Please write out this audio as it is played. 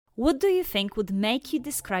what do you think would make you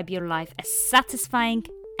describe your life as satisfying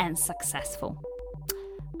and successful?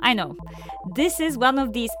 I know, this is one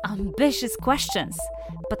of these ambitious questions,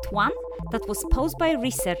 but one that was posed by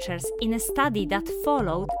researchers in a study that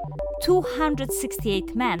followed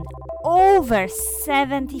 268 men over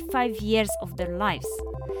 75 years of their lives.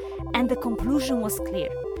 And the conclusion was clear.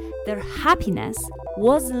 Their happiness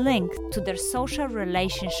was linked to their social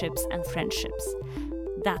relationships and friendships.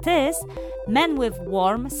 That is, men with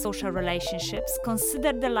warm social relationships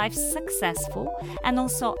considered their lives successful and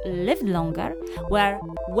also lived longer, were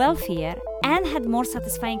wealthier, and had more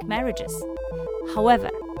satisfying marriages.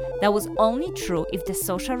 However, that was only true if the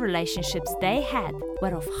social relationships they had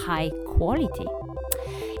were of high quality.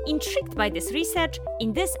 Intrigued by this research,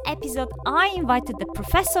 in this episode I invited the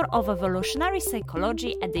Professor of Evolutionary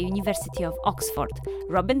Psychology at the University of Oxford,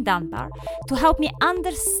 Robin Dunbar, to help me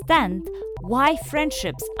understand why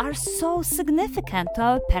friendships are so significant to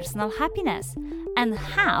our personal happiness and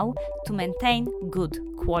how to maintain good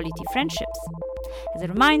quality friendships. As a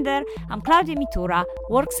reminder, I'm Claudia Mitura,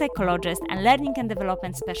 work psychologist and learning and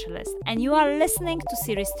development specialist, and you are listening to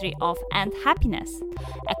Series 3 of And Happiness,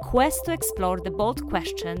 a quest to explore the bold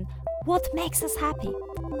question, what makes us happy?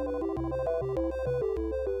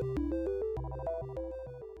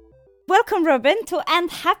 Welcome, Robin, to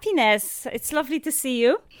And Happiness. It's lovely to see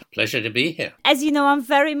you. Pleasure to be here. As you know, I'm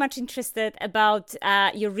very much interested about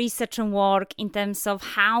your research and work in terms of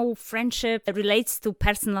how friendship relates to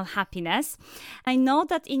personal happiness. I know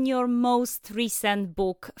that in your most recent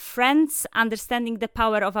book, Friends, Understanding the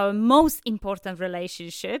Power of Our Most Important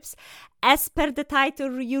Relationships, as per the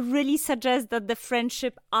title, you really suggest that the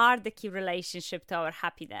friendship are the key relationship to our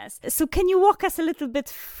happiness. So can you walk us a little bit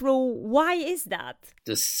through why is that?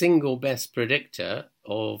 The single best predictor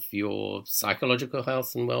of your psychological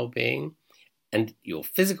health and well-being and your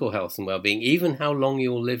physical health and well-being, even how long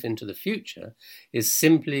you'll live into the future, is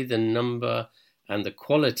simply the number and the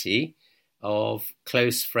quality of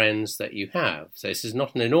close friends that you have. So this is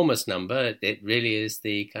not an enormous number. It really is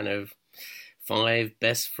the kind of 5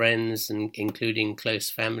 best friends, and including close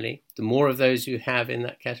family. The more of those you have in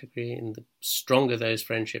that category and the stronger those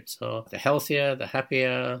friendships are, the healthier, the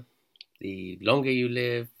happier, the longer you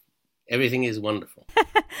live. Everything is wonderful.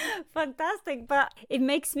 Fantastic. But it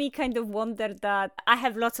makes me kind of wonder that I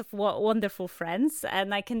have lots of wonderful friends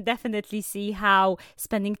and I can definitely see how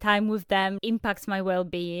spending time with them impacts my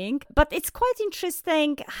well-being. But it's quite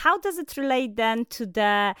interesting. How does it relate then to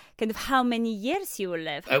the kind of how many years you will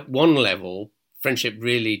live? At one level, friendship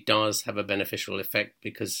really does have a beneficial effect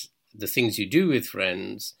because the things you do with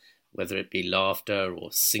friends, whether it be laughter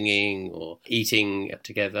or singing or eating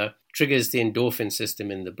together, triggers the endorphin system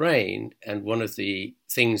in the brain. And one of the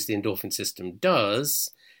things the endorphin system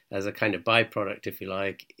does, as a kind of byproduct, if you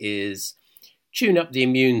like, is tune up the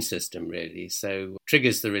immune system, really. So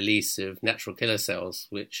triggers the release of natural killer cells,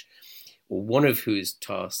 which, or one of whose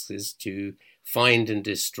tasks is to find and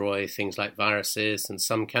destroy things like viruses and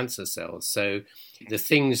some cancer cells. So the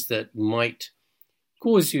things that might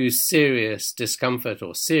cause you serious discomfort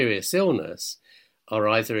or serious illness are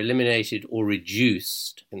either eliminated or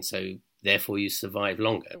reduced, and so therefore you survive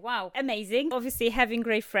longer. Wow, amazing. Obviously having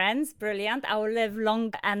great friends, brilliant. I will live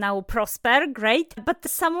long and I will prosper, great. But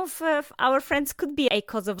some of our friends could be a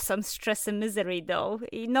cause of some stress and misery though.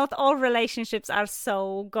 Not all relationships are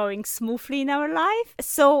so going smoothly in our life.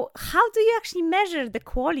 So how do you actually measure the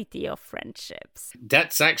quality of friendships?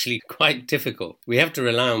 That's actually quite difficult. We have to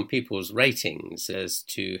rely on people's ratings as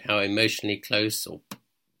to how emotionally close or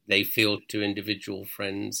they feel to individual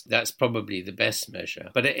friends. That's probably the best measure.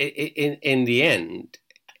 But in the end,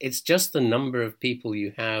 it's just the number of people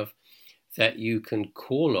you have that you can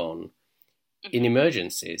call on in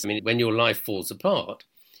emergencies. I mean, when your life falls apart,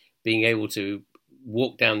 being able to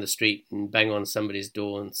walk down the street and bang on somebody's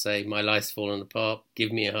door and say, my life's fallen apart,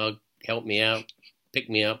 give me a hug, help me out, pick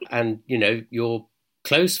me up. And, you know, your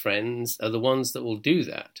close friends are the ones that will do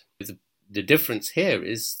that. The difference here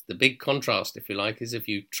is, the big contrast, if you like, is if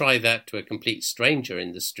you try that to a complete stranger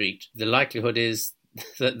in the street, the likelihood is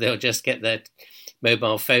that they'll just get their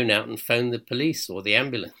mobile phone out and phone the police or the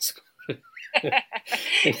ambulance.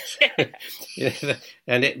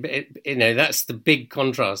 And that's the big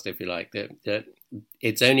contrast, if you like, that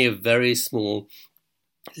it's only a very small,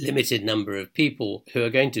 limited number of people who are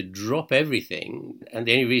going to drop everything. And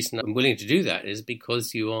the only reason I'm willing to do that is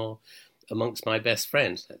because you are amongst my best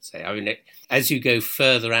friends, let's say. I mean, as you go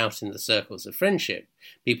further out in the circles of friendship,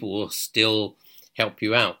 people will still help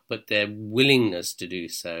you out, but their willingness to do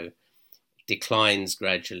so declines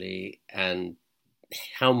gradually, and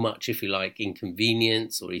how much, if you like,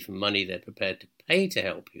 inconvenience or even money they're prepared to pay to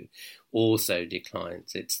help you also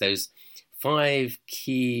declines. It's those 5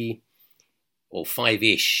 key, or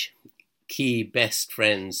 5-ish, key best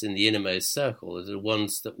friends in the innermost circle are the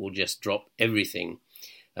ones that will just drop everything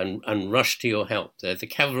and rush to your help. They're the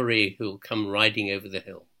cavalry who will come riding over the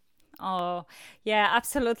hill. Oh, yeah,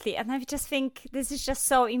 absolutely. And I just think this is just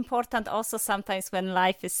so important also sometimes when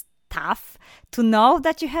life is tough, to know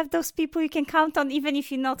that you have those people you can count on, even if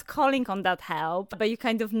you're not calling on that help, but you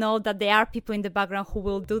kind of know that there are people in the background who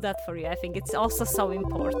will do that for you. I think it's also so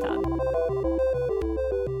important.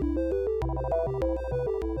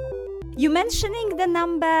 You mentioning the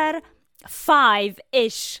number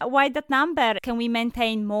 5-ish. Why that number? Can we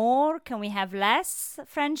maintain more? Can we have less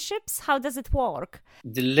friendships? How does it work?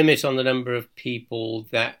 The limit on the number of people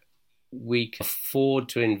that we can afford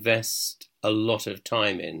to invest a lot of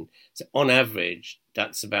time in. So on average,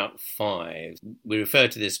 that's about 5. We refer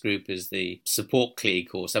to this group as the support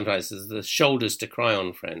clique, or sometimes as the shoulders to cry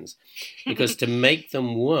on friends, because to make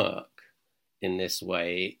them work in this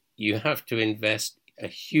way, you have to invest a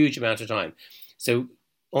huge amount of time. So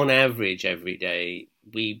on average, every day,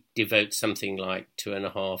 we devote something like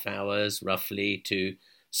 2.5 hours roughly to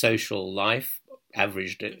social life,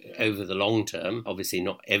 averaged over the long term, obviously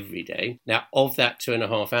not every day. Now, of that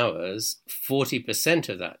 2.5 hours, 40%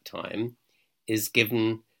 of that time is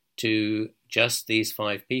given to just these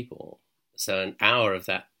 5 people. So an hour of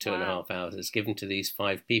that 2.5 hours is given to these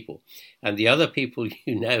 5 people. And the other people,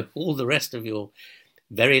 all the rest of your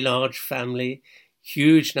very large family,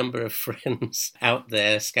 huge number of friends out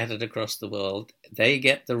there scattered across the world, they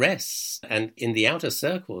get the rest. And in the outer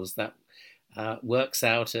circles, that works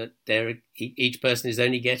out at each person is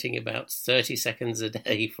only getting about 30 seconds a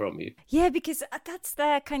day from you. Yeah, because that's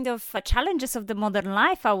the kind of challenges of the modern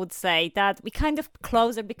life, I would say, that we kind of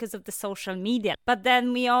closer because of the social media. But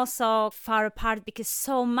then we also far apart because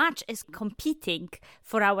so much is competing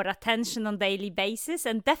for our attention on daily basis.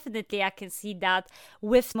 And definitely I can see that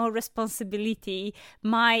with more responsibility,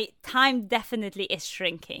 my time definitely is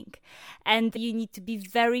shrinking. And you need to be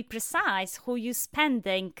very precise who you're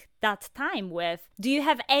spending that time with. Do you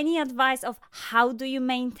have any advice of how do you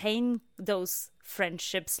maintain those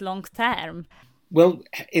friendships long term? Well,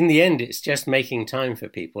 in the end, it's just making time for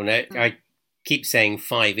people. Now, I keep saying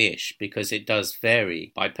 5-ish because it does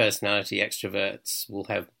vary by personality. Extroverts will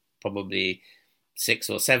have probably 6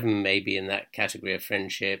 or 7 maybe in that category of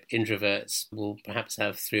friendship. Introverts will perhaps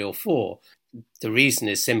have 3 or 4. The reason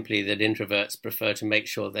is simply that introverts prefer to make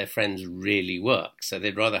sure their friends really work. So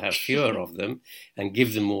they'd rather have fewer of them and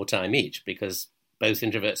give them more time each, because both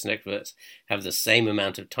introverts and extroverts have the same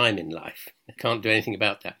amount of time in life. They can't do anything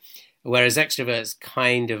about that. Whereas extroverts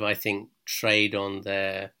kind of, I think, trade on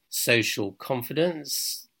their social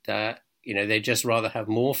confidence, that, they just rather have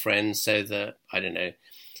more friends so that, I don't know,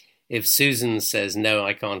 if Susan says, no,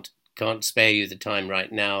 I can't spare you the time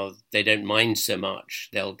right now, they don't mind so much.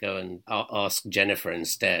 They'll go and ask Jennifer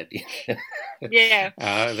instead. Yeah.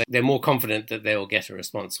 They're more confident that they will get a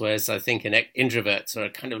response, whereas I think introverts are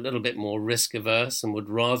kind of a little bit more risk averse and would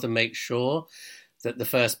rather make sure that the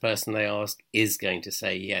first person they ask is going to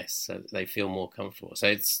say yes, so that they feel more comfortable. So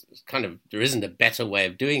it's kind of, there isn't a better way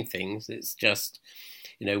of doing things. It's just,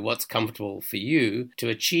 what's comfortable for you to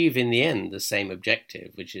achieve in the end the same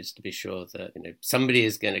objective, which is to be sure that, somebody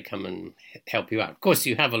is going to come and help you out. Of course,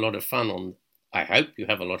 you have a lot of fun I hope you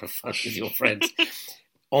have a lot of fun with your friends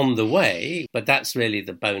on the way, but that's really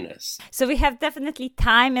the bonus. So we have definitely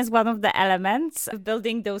time as one of the elements of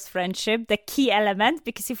building those friendships, the key element,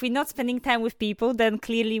 because if we're not spending time with people, then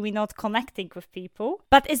clearly we're not connecting with people.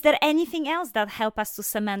 But is there anything else that help us to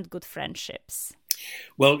cement good friendships?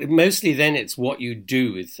 Well, mostly then it's what you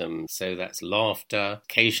do with them. So that's laughter,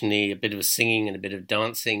 occasionally a bit of singing and a bit of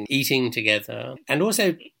dancing, eating together, and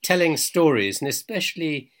also telling stories, and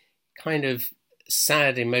especially kind of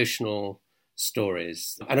sad, emotional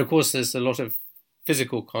stories. And of course, there's a lot of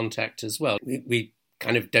physical contact as well. We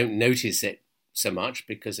kind of don't notice it so much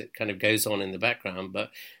because it kind of goes on in the background, but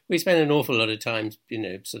we spend an awful lot of time,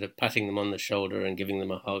 sort of patting them on the shoulder and giving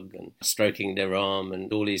them a hug and stroking their arm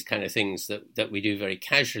and all these kind of things that we do very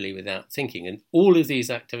casually without thinking. And all of these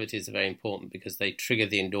activities are very important because they trigger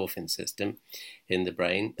the endorphin system in the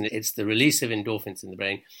brain. And it's the release of endorphins in the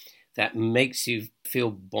brain that makes you feel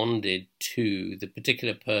bonded to the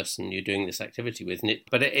particular person you're doing this activity with.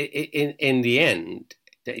 But in the end,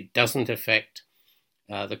 it doesn't affect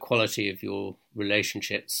the quality of your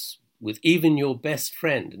relationships with even your best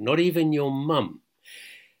friend, not even your mum,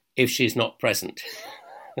 if she's not present.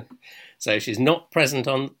 So if she's not present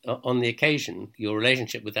on the occasion, your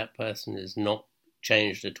relationship with that person is not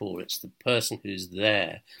changed at all. It's the person who's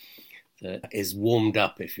there that is warmed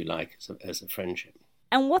up, if you like, as a friendship.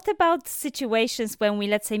 And what about situations when we,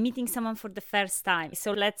 let's say, meeting someone for the first time?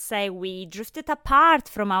 So let's say we drifted apart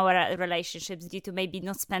from our relationships due to maybe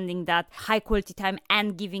not spending that high quality time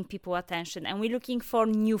and giving people attention, and we're looking for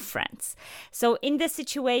new friends. So in the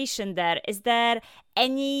situation there, is there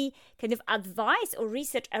any kind of advice or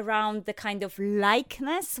research around the kind of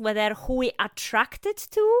likeness, whether who we attracted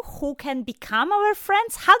to, who can become our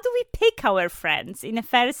friends? How do we pick our friends in a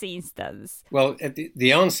first instance? Well,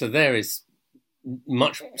 the answer there is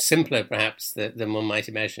much simpler, perhaps, than one might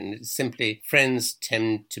imagine. It's simply friends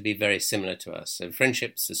tend to be very similar to us. So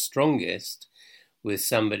friendships are strongest with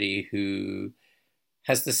somebody who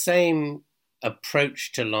has the same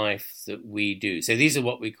approach to life that we do. So these are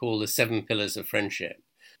what we call the 7 pillars of friendship.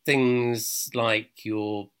 Things like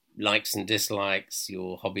your likes and dislikes,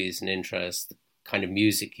 your hobbies and interests, the kind of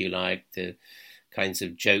music you like, the kinds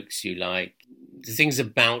of jokes you like, the things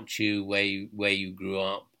about you, where you grew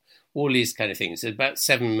up, all these kind of things. There's about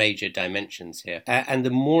 7 major dimensions here. And the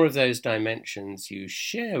more of those dimensions you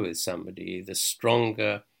share with somebody, the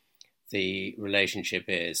stronger the relationship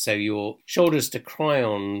is. So your shoulders to cry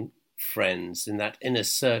on friends in that inner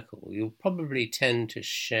circle, you'll probably tend to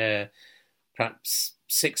share perhaps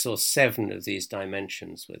 6 or 7 of these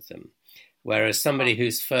dimensions with them. Whereas somebody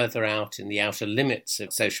who's further out in the outer limits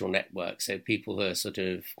of social networks, so people who are sort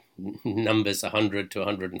of numbers 100 to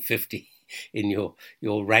 150 in your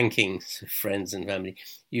rankings of friends and family,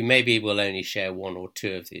 you maybe will only share 1 or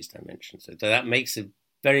 2 of these dimensions. So that makes a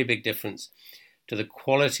very big difference to the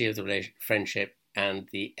quality of the friendship and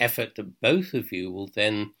the effort that both of you will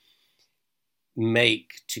then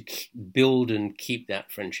make to build and keep that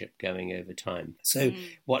friendship going over time. So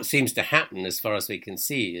what seems to happen, as far as we can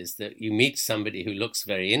see, is that you meet somebody who looks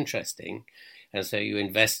very interesting, and so you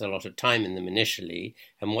invest a lot of time in them initially,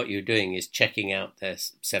 and what you're doing is checking out their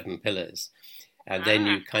 7 pillars. And then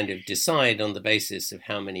you kind of decide on the basis of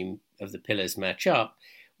how many of the pillars match up,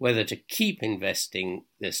 whether to keep investing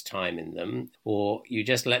this time in them, or you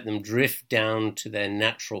just let them drift down to their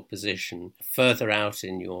natural position further out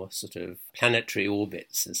in your sort of planetary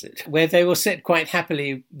orbits, where they will sit quite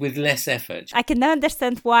happily with less effort. I can now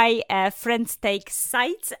understand why friends take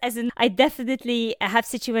sides, as in I definitely have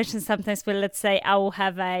situations sometimes where, let's say, I will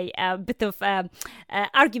have a bit of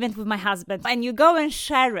argument with my husband, and you go and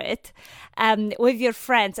share it with your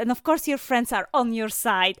friends, and of course your friends are on your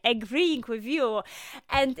side, agreeing with you,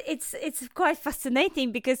 and it's quite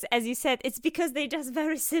fascinating because, as you said, it's because they're just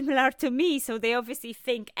very similar to me, so they obviously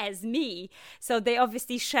think as me, so they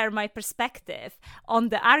obviously share my perspective on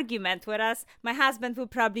the argument, whereas my husband will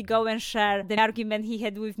probably go and share the argument he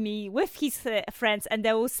had with me with his friends, and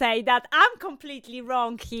they will say that I'm completely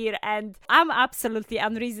wrong here and I'm absolutely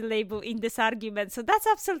unreasonable in this argument. So that's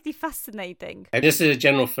absolutely fascinating. And this is a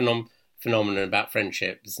general phenomenon about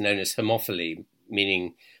friendship. It's known as homophily,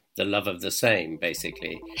 meaning the love of the same,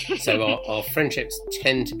 basically. So our friendships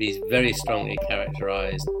tend to be very strongly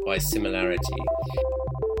characterized by similarity.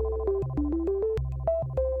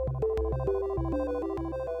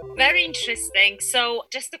 Very interesting. So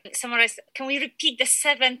just to summarize, can we repeat the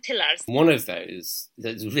 7 pillars? One of those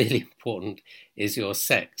that's really important is your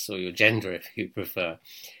sex, or your gender if you prefer.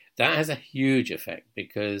 That has a huge effect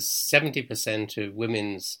because 70% of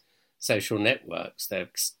women's social networks, their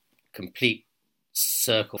complete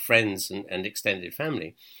circle of friends and extended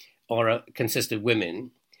family, consist of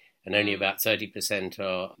women, and only about 30%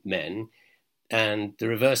 are men. And the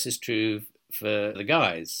reverse is true for the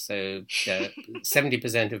guys. So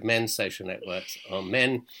 70% of men's social networks are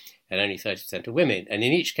men and only 30% are women. And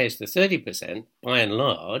in each case, the 30%, by and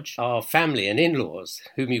large, are family and in-laws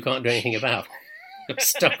whom you can't do anything about. You're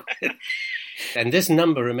stuck with. And this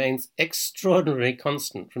number remains extraordinarily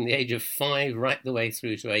constant from the age of 5 right the way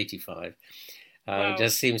through to 85. Wow. It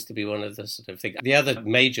just seems to be one of the sort of things. The other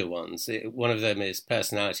major ones, one of them is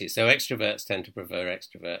personality. So extroverts tend to prefer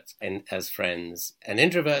extroverts as friends. And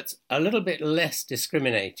introverts are a little bit less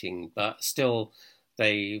discriminating, but still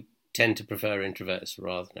they tend to prefer introverts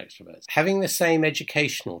rather than extroverts. Having the same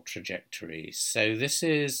educational trajectory. So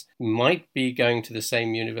might be going to the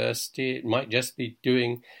same university, it might just be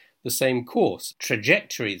doing the same course.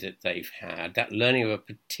 Trajectory that they've had, that learning of a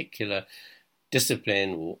particular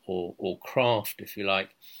discipline or craft, if you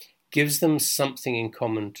like, gives them something in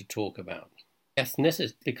common to talk about.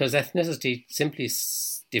 Ethnicity, because ethnicity simply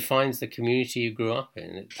defines the community you grew up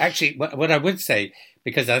in. Actually, what I would say,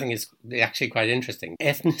 because I think it's actually quite interesting,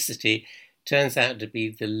 ethnicity turns out to be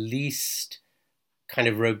the least kind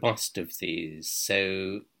of robust of these.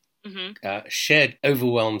 So Shared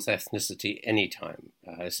overwhelms ethnicity anytime.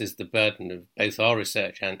 This is the burden of both our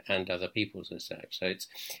research and other people's research. So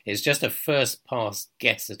it's just a first pass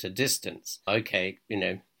guess at a distance. Okay,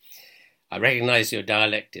 I recognize your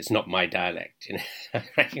dialect. It's not my dialect. I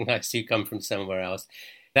recognize you come from somewhere else.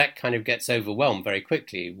 That kind of gets overwhelmed very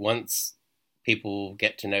quickly once people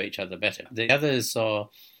get to know each other better. The others are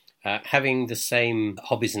having the same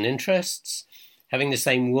hobbies and interests, having the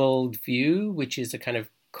same worldview, which is a kind of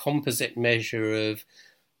composite measure of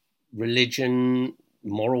religion,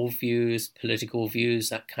 moral views, political views,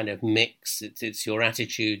 that kind of mix. It's your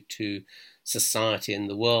attitude to society and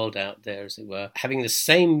the world out there, as it were. Having the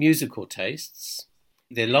same musical tastes.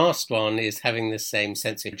 The last one is having the same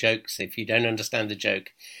sense of jokes. If you don't understand the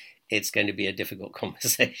joke, it's going to be a difficult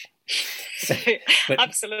conversation.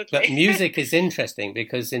 Absolutely. But music is interesting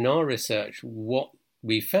because in our research, what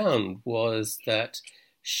we found was that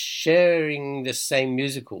sharing the same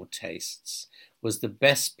musical tastes was the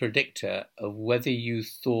best predictor of whether you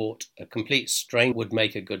thought a complete stranger would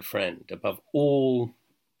make a good friend above all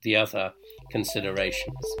the other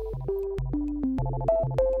considerations.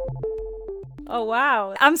 Oh,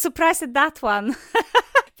 wow. I'm surprised at that one.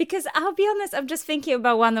 Because I'll be honest, I'm just thinking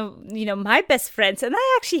about one of, my best friends, and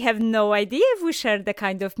I actually have no idea if we share the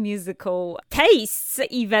kind of musical tastes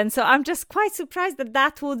even. So I'm just quite surprised that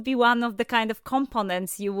that would be one of the kind of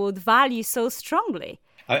components you would value so strongly.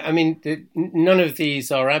 I mean, none of these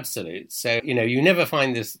are absolute. So, you never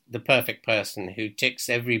find the perfect person who ticks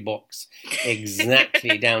every box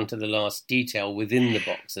exactly down to the last detail within the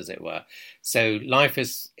box, as it were. So life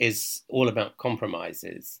is all about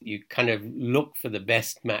compromises. You kind of look for the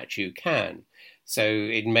best match you can. So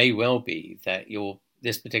it may well be that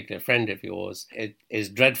this particular friend of yours is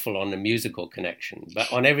dreadful on a musical connection,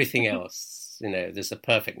 but on everything else, there's a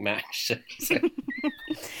perfect match.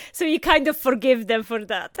 So you kind of forgive them for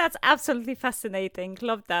that. That's absolutely fascinating.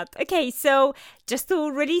 Love that. Okay, so just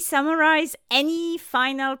to really summarize, any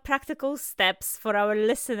final practical steps for our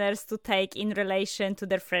listeners to take in relation to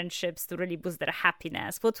their friendships to really boost their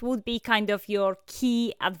happiness? What would be kind of your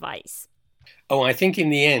key advice? Oh, I think in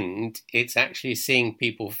the end, it's actually seeing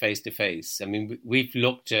people face to face. I mean, we've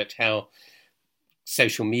looked at how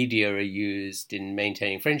social media are used in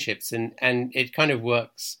maintaining friendships, and it kind of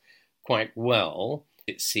works quite well,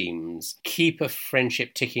 it seems. Keep a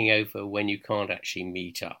friendship ticking over when you can't actually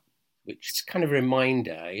meet up, which is kind of a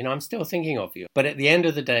reminder, I'm still thinking of you. But at the end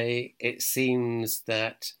of the day, it seems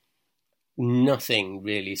that nothing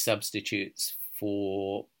really substitutes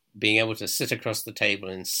for being able to sit across the table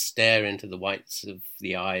and stare into the whites of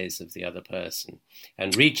the eyes of the other person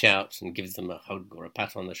and reach out and give them a hug or a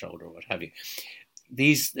pat on the shoulder or what have you.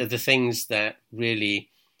 These are the things that really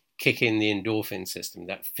kick in the endorphin system,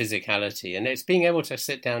 that physicality. And it's being able to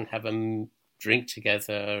sit down, have a drink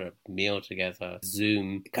together, a meal together.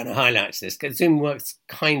 Zoom kind of highlights this, because Zoom works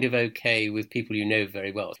kind of okay with people you know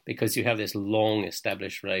very well because you have this long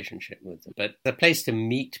established relationship with them. But the place to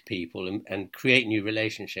meet people and create new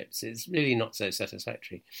relationships is really not so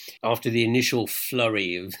satisfactory. After the initial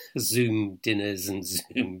flurry of Zoom dinners and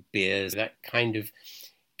Zoom beers, that kind of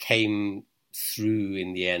came through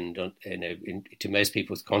in the end, to most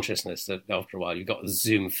people's consciousness, that after a while you got the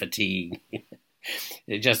Zoom fatigue.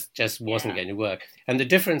 It just wasn't going to work. And the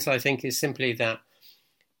difference, I think, is simply that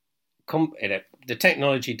the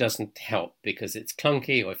technology doesn't help because it's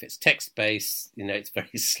clunky, or if it's text-based, it's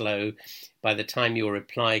very slow. By the time your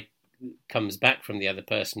reply comes back from the other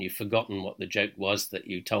person, you've forgotten what the joke was that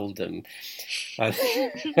you told them.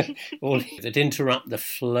 All that interrupt the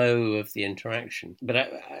flow of the interaction.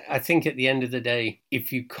 But I think at the end of the day,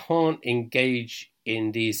 if you can't engage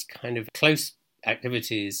in these kind of close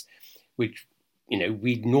activities, which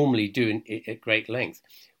we'd normally do at great length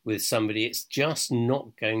with somebody, it's just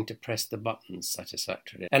not going to press the buttons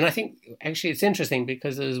satisfactorily. And I think actually it's interesting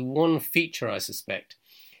because there's one feature, I suspect.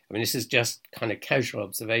 I mean, this is just kind of casual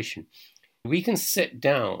observation. We can sit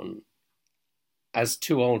down as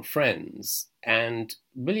two old friends and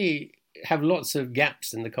really have lots of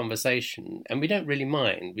gaps in the conversation, and we don't really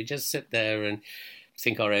mind. We just sit there and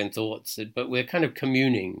think our own thoughts, but we're kind of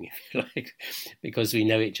communing, if you like, because we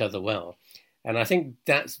know each other well. And I think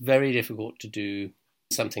that's very difficult to do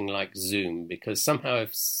something like Zoom, because somehow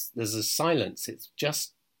if there's a silence, it's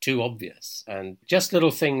just too obvious. And just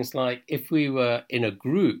little things like if we were in a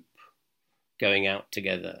group going out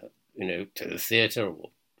together, to the theatre or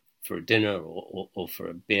for a dinner or for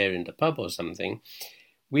a beer in the pub or something,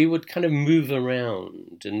 we would kind of move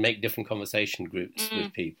around and make different conversation groups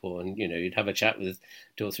with people. And, you'd have a chat with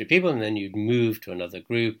 2 or 3 people, and then you'd move to another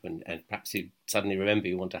group, and perhaps you'd suddenly remember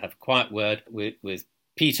you want to have a quiet word with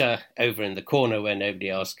Peter over in the corner where nobody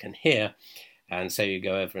else can hear, and so you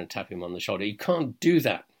go over and tap him on the shoulder. You can't do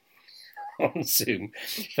that on Zoom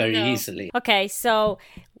very easily. Okay, so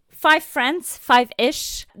 5 friends,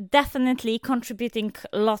 5-ish, definitely contributing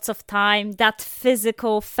lots of time. That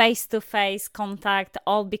physical face-to-face contact,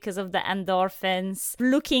 all because of the endorphins.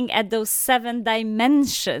 Looking at those 7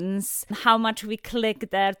 dimensions, how much we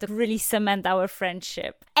click there to really cement our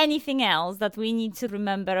friendship. Anything else that we need to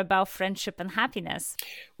remember about friendship and happiness?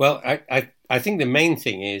 Well, I think the main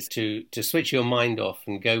thing is to switch your mind off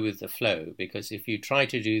and go with the flow, because if you try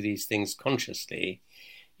to do these things consciously,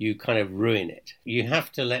 you kind of ruin it. You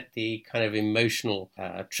have to let the kind of emotional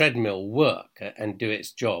treadmill work and do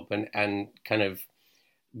its job and kind of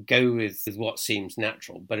go with what seems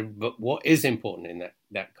natural. But what is important in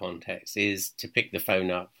that context is to pick the phone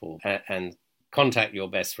up and contact your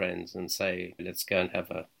best friends and say, let's go and have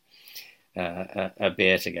a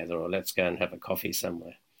beer together, or let's go and have a coffee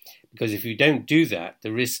somewhere. Because if you don't do that,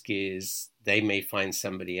 the risk is they may find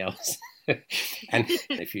somebody else. And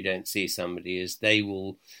if you don't see somebody, is they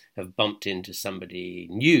will have bumped into somebody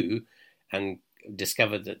new and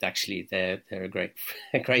discovered that actually they're a great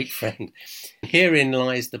friend. Herein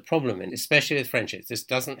lies the problem, and especially with friendships. This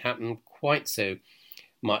doesn't happen quite so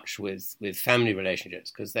much with family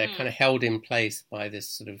relationships, because they're kind of held in place by this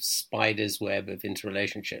sort of spider's web of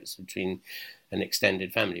interrelationships between an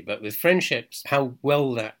extended family. But with friendships, how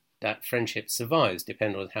well that friendship survives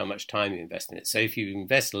depends on how much time you invest in it. So if you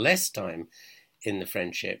invest less time in the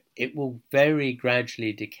friendship, it will very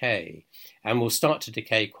gradually decay, and will start to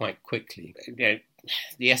decay quite quickly.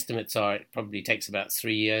 The estimates are it probably takes about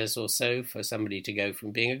 3 years or so for somebody to go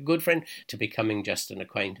from being a good friend to becoming just an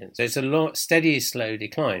acquaintance. So it's a steady, slow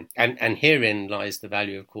decline. And herein lies the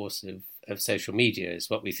value, of course, of social media.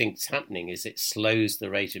 Is what we think is happening is it slows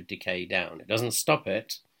the rate of decay down. It doesn't stop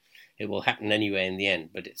it. It will happen anyway in the end,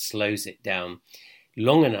 but it slows it down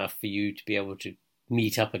long enough for you to be able to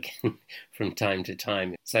meet up again from time to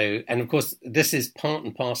time. So, and of course, this is part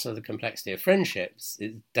and parcel of the complexity of friendships.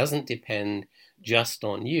 It doesn't depend just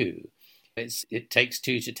on you. It takes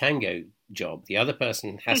 2 to tango job. The other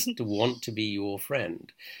person has to want to be your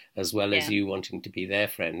friend as well as you wanting to be their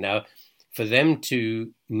friend. Now, for them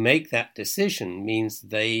to make that decision means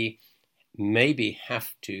they maybe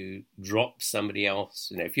have to drop somebody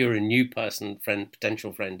else. If you're a new person,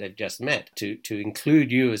 potential friend they've just met, to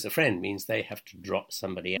include you as a friend means they have to drop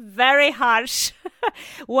somebody else. Very harsh.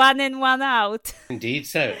 One in, one out. Indeed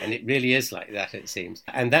so. And it really is like that, it seems.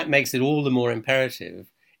 And that makes it all the more imperative,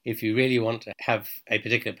 if you really want to have a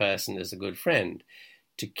particular person as a good friend,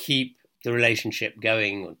 to keep the relationship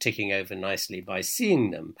going or ticking over nicely by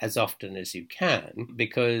seeing them as often as you can,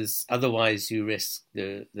 because otherwise you risk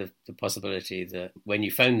the possibility that when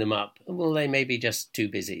you phone them up, well, they may be just too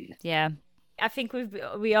busy. Yeah. I think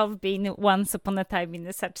we all been once upon a time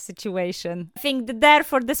in such situation. I think that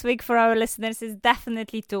therefore this week for our listeners is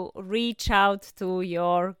definitely to reach out to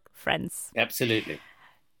your friends. Absolutely.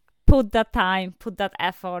 Put that time, put that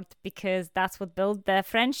effort, because that's what builds the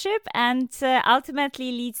friendship and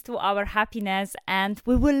ultimately leads to our happiness, and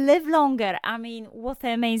we will live longer. I mean, what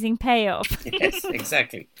an amazing payoff. Yes,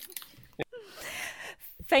 exactly.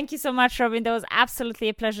 Thank you so much, Robin. That was absolutely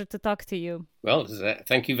a pleasure to talk to you. Well,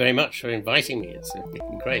 thank you very much for inviting me. It's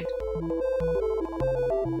been great.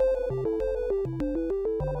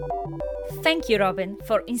 Thank you, Robin,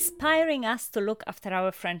 for inspiring us to look after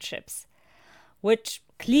our friendships, which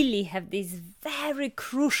clearly have these very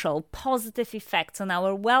crucial positive effects on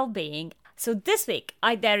our well-being. So this week,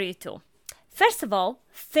 I dare you to. First of all,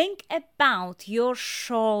 think about your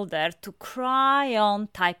shoulder to cry on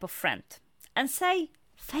type of friend and say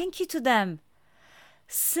thank you to them.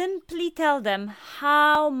 Simply tell them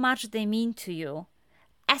how much they mean to you,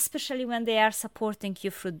 especially when they are supporting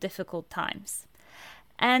you through difficult times.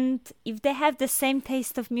 And if they have the same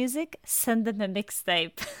taste of music, send them a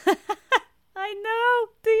mixtape. I know.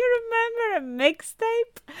 Do you remember a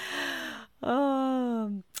mixtape?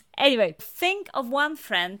 Oh. Anyway, think of one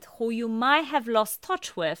friend who you might have lost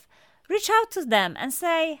touch with. Reach out to them and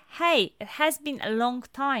say, hey, it has been a long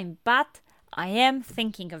time, but I am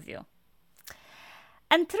thinking of you.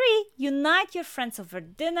 And 3, unite your friends over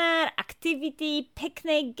dinner, activity,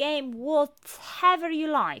 picnic, game, whatever you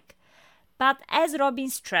like. But as Robin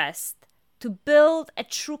stressed, to build a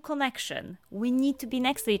true connection, we need to be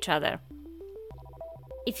next to each other.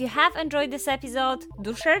 If you have enjoyed this episode,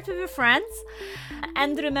 do share it with your friends.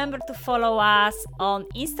 And remember to follow us on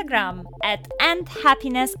Instagram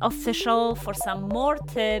 @EndHappinessOfficial for some more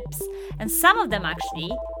tips. And some of them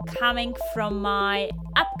actually coming from my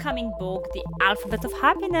upcoming book, The Alphabet of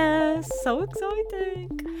Happiness. So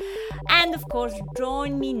exciting! And of course,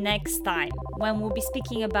 join me next time when we'll be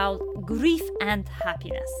speaking about grief and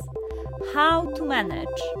happiness. How to manage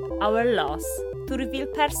our loss to reveal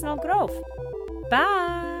personal growth.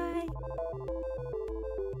 Bye!